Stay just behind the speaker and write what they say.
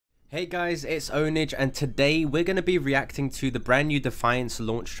Hey guys, it's Ownage, and today we're going to be reacting to the brand new Defiance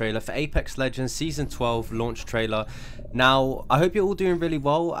launch trailer for Apex Legends Season 12 launch trailer. Now, I hope you're all doing really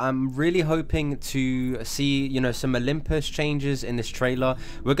well. I'm really hoping to see, some Olympus changes in this trailer.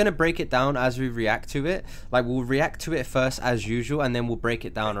 We're going to break it down as we react to it. Like, we'll react to it first as usual, and then we'll break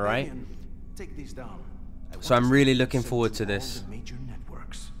it down, alright? So I'm really looking forward to this.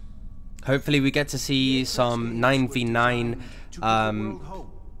 Hopefully we get to see some 9v9,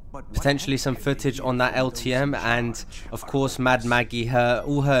 potentially some footage on that LTM, and of course Maggie,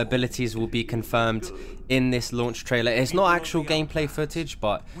 all her abilities will be confirmed in this launch trailer. It's not actual gameplay footage,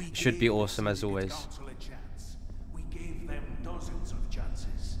 but it should be awesome as always. We gave them dozens of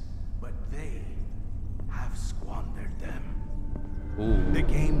chances, but they have squandered them. Ooh. The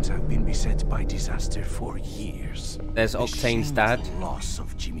games have been beset by disaster for years. There's Octane's dad,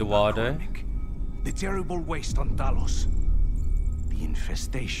 Eduardo. The terrible waste on Talos. The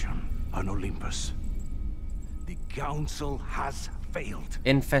infestation on Olympus. The council has failed.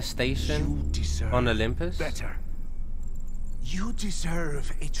 Infestation on Olympus? Better. You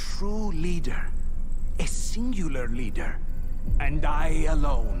deserve a true leader. A singular leader. And I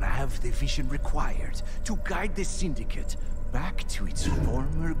alone have the vision required to guide the Syndicate back to its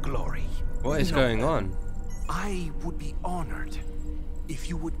former glory. What is going on? I would be honored if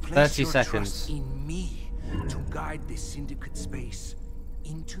you would place 30 your seconds. trust in me to guide the Syndicate space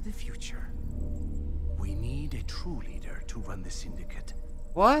into the future. We need a true leader to run the Syndicate.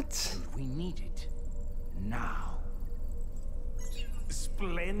 What? And we need it now.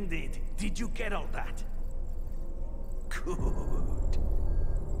 Splendid. Did you get all that? Good.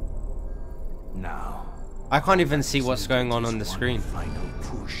 Now, I can't even see what's going on the screen. Final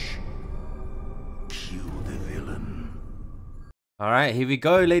push. Cue the villain. Alright, here we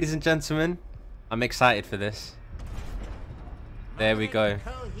go, ladies and gentlemen. I'm excited for this. There we go. You are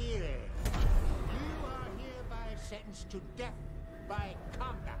hereby sentenced to death by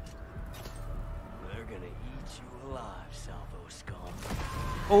combat. They're gonna eat you alive, Salvo scum.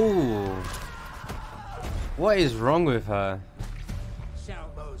 Oh, what is wrong with her?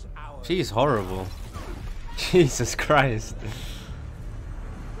 Salvo's hour. She's horrible. Jesus Christ.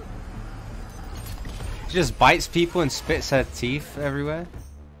 She just bites people and spits her teeth everywhere.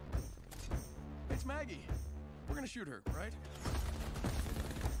 It's Maggie. We're gonna shoot her, right?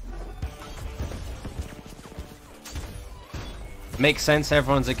 Makes sense,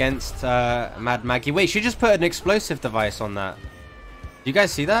 everyone's against Maggie. Wait, she just put an explosive device on that. You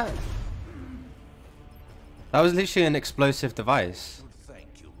guys see that? That was literally an explosive device.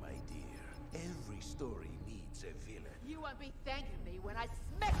 Thank you, my dear. Every story needs a villain. You won't be thanking me when I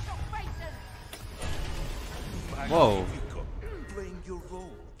smash your faces! Whoa. Playing your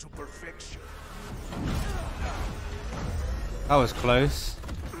role to perfection. That was close.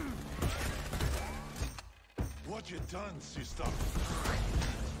 What you done, sister?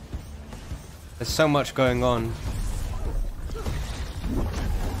 There's so much going on.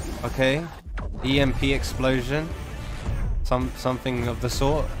 Okay. EMP explosion. Something of the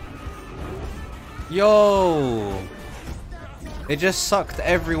sort. Yo! It just sucked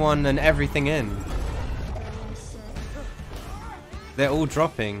everyone and everything in. They're all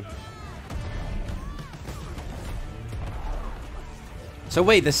dropping. So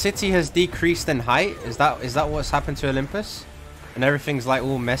wait, the city has decreased in height? Is that what's happened to Olympus? And everything's like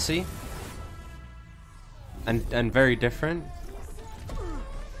all messy? And very different?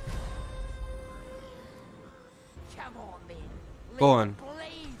 Come on then. Go on.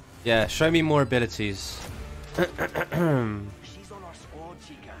 Please. Yeah, show me more abilities. She's on our squad,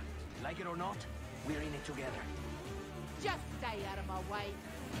 Chica. Like it or not, we're in it together. Just stay out of my way.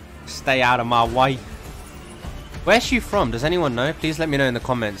 Stay out of my way. Where's she from? Does anyone know? Please let me know in the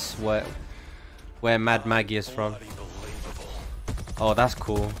comments where Maggie is from. Oh, that's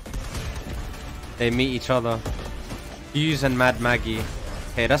cool. They meet each other. Fuse and Maggie.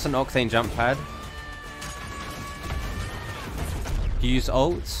 Okay, that's an Octane jump pad. Fuse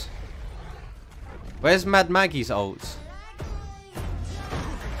ult. Where's Maggie's ult?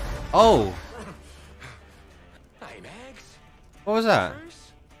 Oh! Hi, Mags. What was that?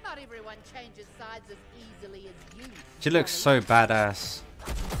 Not everyone changes sides as easily as you. She looks so badass.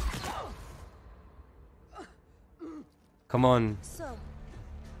 Come on. So,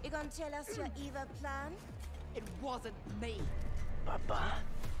 you gonna tell us your evil plan? It wasn't me. Papá,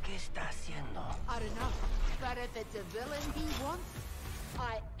 ¿qué está haciendo? I don't know. But if it's a villain he wants,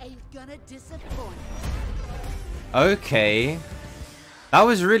 I ain't gonna disappoint. Okay. That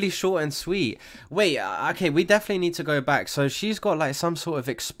was really short and sweet. Wait, okay, we definitely need to go back. So she's got like some sort of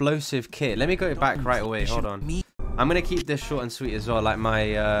explosive kit. Let me go back right away. Hold on. I'm gonna keep this short and sweet as well, like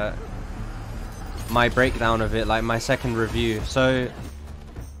my my breakdown of it, like my second review. So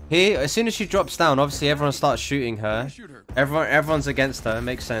here, as soon as she drops down, obviously everyone starts shooting her. Everyone's against her.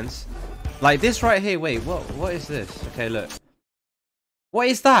 Makes sense. Like this right here. Wait, what is this? Okay, look. What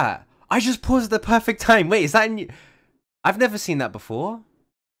is that? I just paused at the perfect time. Wait, is that new? I've never seen that before.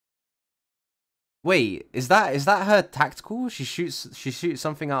 Wait, is that her tactical? She shoots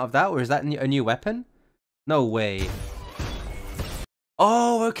something out of that, or is that a new weapon? No way.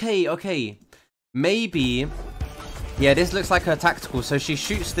 Oh, okay. Maybe. Yeah, this looks like her tactical. So she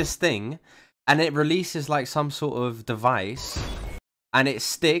shoots this thing, and it releases like some sort of device, and it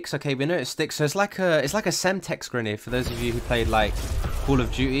sticks. Okay, we know it sticks. So it's like a Semtex grenade for those of you who played like Call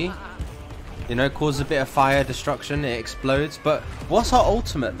of Duty. You know, causes a bit of fire destruction. It explodes. But what's her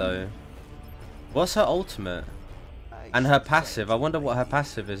ultimate though? What's her ultimate? And her passive. I wonder what her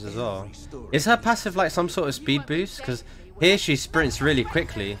passive is as well. Is her passive like some sort of speed boost? Because here she sprints really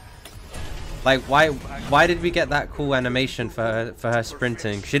quickly. Like why did we get that cool animation for her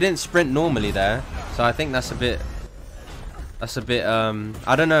sprinting? She didn't sprint normally there, so I think that's a bit I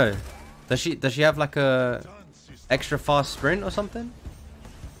don't know. Does she have like a extra fast sprint or something?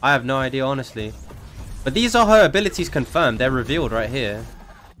 I have no idea, honestly. But these are her abilities confirmed. They're revealed right here.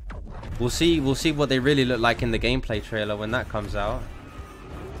 We'll see what they really look like in the gameplay trailer when that comes out.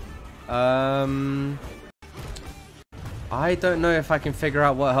 I don't know if I can figure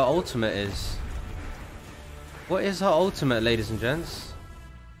out what her ultimate is. What is her ultimate, ladies and gents?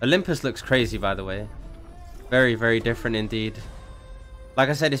 Olympus looks crazy, by the way. Very, very different indeed. Like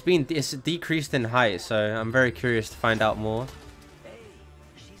I said, it's decreased in height, so I'm very curious to find out more.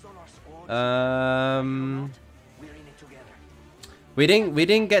 We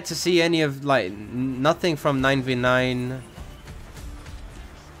didn't get to see any of like nothing from 9v9.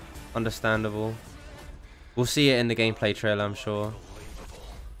 Understandable. We'll see it in the gameplay trailer, I'm sure.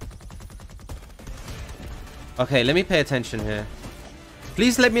 Okay, let me pay attention here.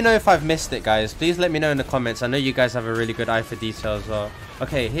 Please let me know if I've missed it, guys. Please let me know in the comments. I know you guys have a really good eye for detail as well.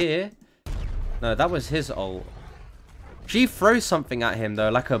 Okay, here. No, that was his ult. She throws something at him though,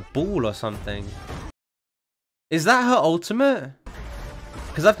 like a ball or something. Is that her ultimate?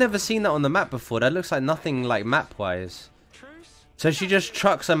 Because I've never seen that on the map before. That looks like nothing like map-wise. So she just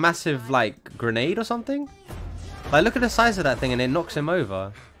chucks a massive like grenade or something? Like look at the size of that thing and it knocks him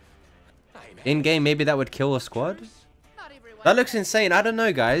over. In game, maybe that would kill a squad. That looks insane. I don't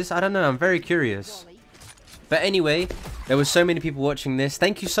know, guys. I don't know. I'm very curious. But anyway, there were so many people watching this.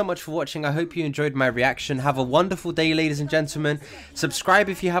 Thank you so much for watching. I hope you enjoyed my reaction. Have a wonderful day, ladies and gentlemen. Subscribe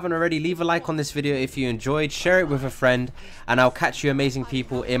if you haven't already. Leave a like on this video if you enjoyed. Share it with a friend. And I'll catch you amazing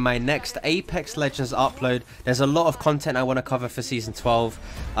people in my next Apex Legends upload. There's a lot of content I want to cover for Season 12.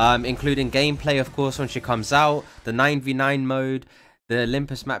 Including gameplay, of course, when she comes out. The 9v9 mode. The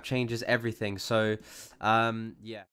Olympus map changes, everything. So, yeah.